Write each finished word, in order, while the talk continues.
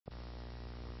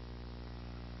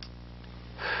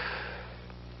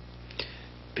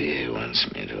BA wants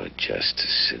me to adjust to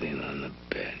sitting on the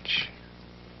bench.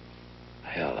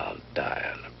 Hell, I'll die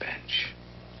on the bench.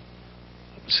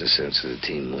 What's the sense of the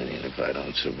team winning if I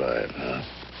don't survive, huh?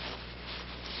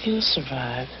 You'll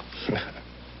survive.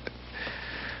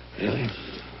 Really?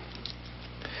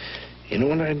 You know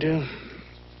what I do?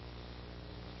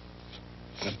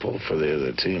 I pull for the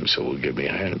other team, so we'll get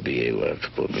behind a BA will have to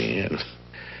put me in.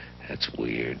 That's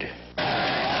weird.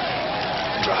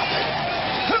 Drop it.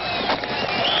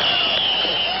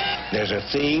 There's a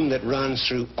theme that runs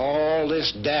through all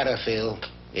this data, Phil.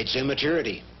 It's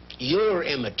immaturity. Your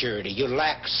immaturity. You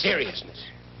lack seriousness.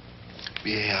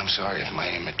 BA, I'm sorry if my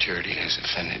immaturity has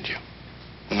offended you.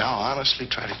 Now, honestly,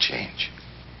 try to change.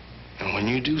 And when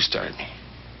you do start me,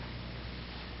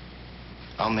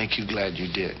 I'll make you glad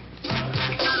you did.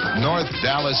 North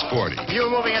Dallas 40. If you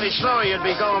were moving any slower, you'd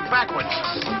be going backwards.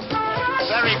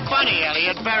 Very funny,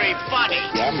 Elliot, very funny.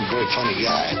 Yeah, I'm a very funny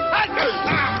guy.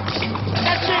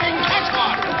 That's it, catch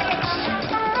one.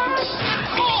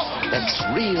 That's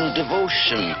real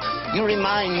devotion. You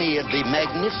remind me of the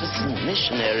magnificent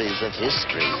missionaries of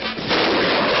history.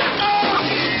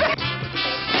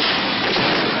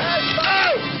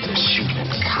 They're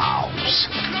shooting cows.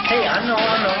 Hey, I know.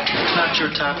 It's not your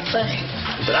type of thing.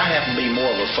 But I happen to be more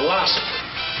of a philosopher.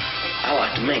 I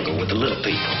like to mingle with the little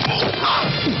people.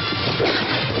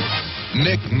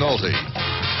 Nick Nolte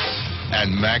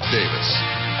and Mac Davis.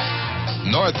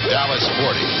 North Dallas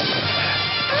 40.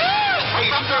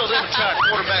 Hey, some girls ever try a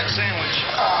quarterback sandwich?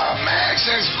 Oh, Max,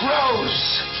 that's gross.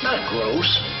 It's not gross.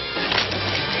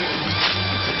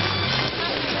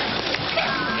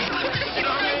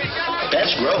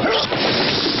 That's gross.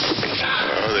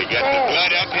 Oh, they got the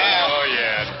blood up now. Oh,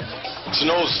 yeah. It's an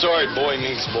old story. Boy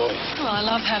meets boy. Well, I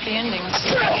love happy endings.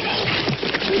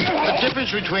 The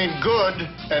difference between good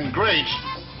and great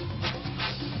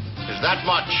is that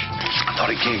much. I thought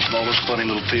he came from all those funny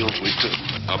little pills we took.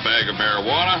 A bag of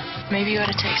marijuana. Maybe you ought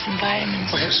to take some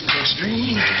vitamins. Well, some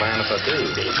extreme. Mind if I do?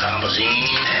 A little Comazine.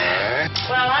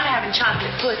 Well, I'm having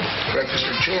chocolate pudding. Breakfast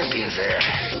for champions there.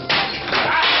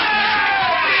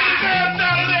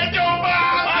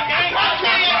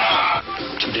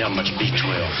 Too damn much B12.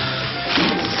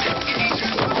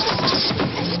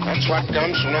 That's what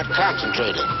comes from not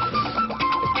concentrating.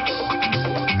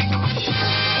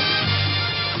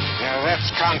 Now, that's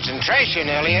concentration,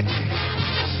 Elliot.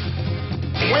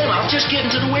 Wait, I'm just getting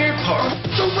to the weird part.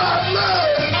 The weird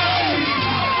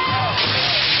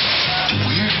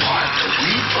part?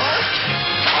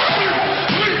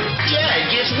 Yeah,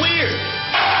 it gets weird.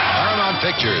 Paramount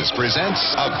Pictures presents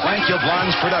a Frank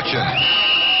Yablans production.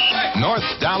 North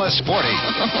Dallas 40.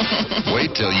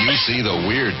 Wait till you see the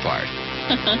weird part.